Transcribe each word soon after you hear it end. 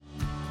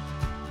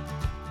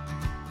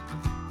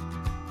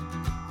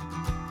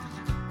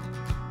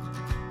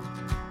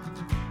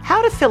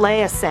How to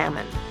fillet a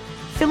salmon.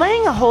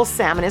 Filleting a whole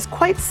salmon is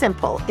quite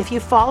simple if you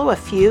follow a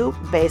few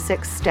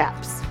basic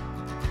steps.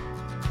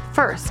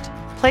 First,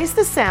 place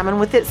the salmon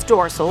with its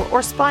dorsal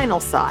or spinal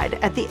side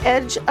at the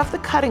edge of the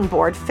cutting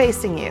board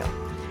facing you.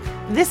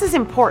 This is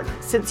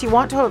important since you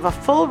want to have a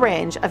full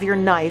range of your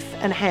knife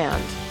and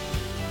hand.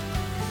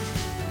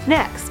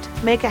 Next,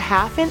 make a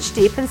 1/2 inch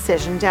deep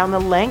incision down the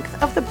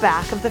length of the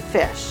back of the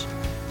fish,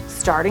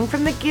 starting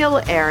from the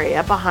gill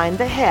area behind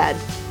the head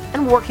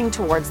and working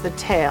towards the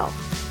tail.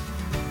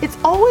 It's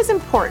always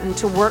important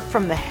to work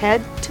from the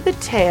head to the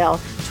tail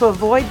to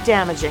avoid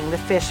damaging the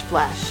fish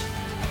flesh.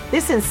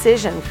 This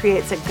incision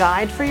creates a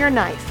guide for your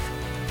knife.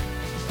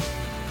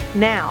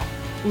 Now,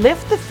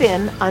 lift the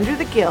fin under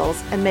the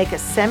gills and make a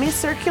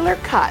semicircular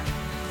cut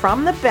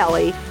from the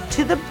belly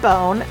to the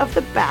bone of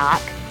the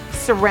back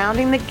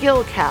surrounding the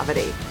gill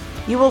cavity.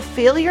 You will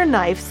feel your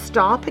knife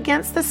stop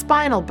against the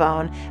spinal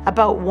bone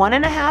about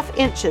 1.5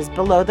 inches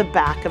below the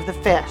back of the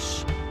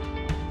fish.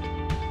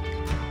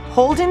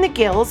 Holding the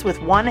gills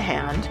with one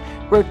hand,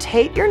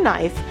 rotate your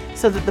knife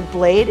so that the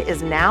blade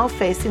is now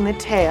facing the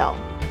tail.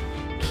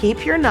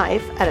 Keep your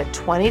knife at a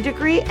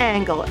 20-degree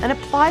angle and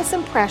apply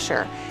some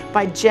pressure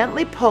by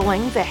gently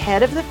pulling the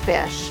head of the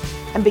fish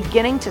and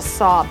beginning to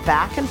saw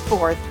back and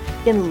forth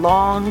in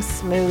long,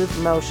 smooth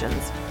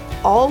motions,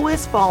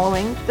 always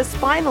following the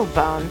spinal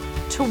bone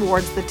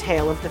towards the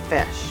tail of the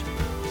fish.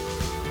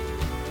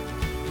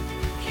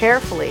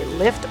 Carefully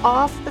lift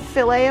off the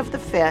fillet of the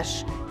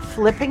fish,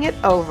 flipping it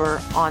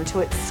over onto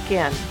its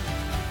skin.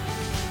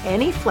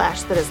 Any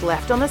flesh that is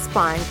left on the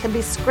spine can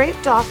be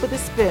scraped off with a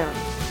spoon.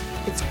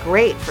 It's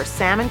great for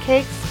salmon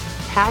cakes,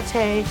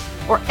 pâté,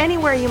 or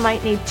anywhere you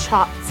might need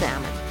chopped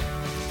salmon.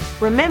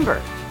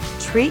 Remember,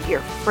 treat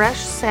your fresh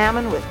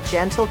salmon with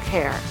gentle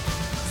care.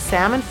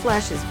 Salmon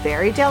flesh is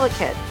very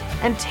delicate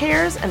and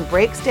tears and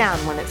breaks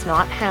down when it's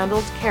not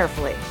handled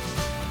carefully.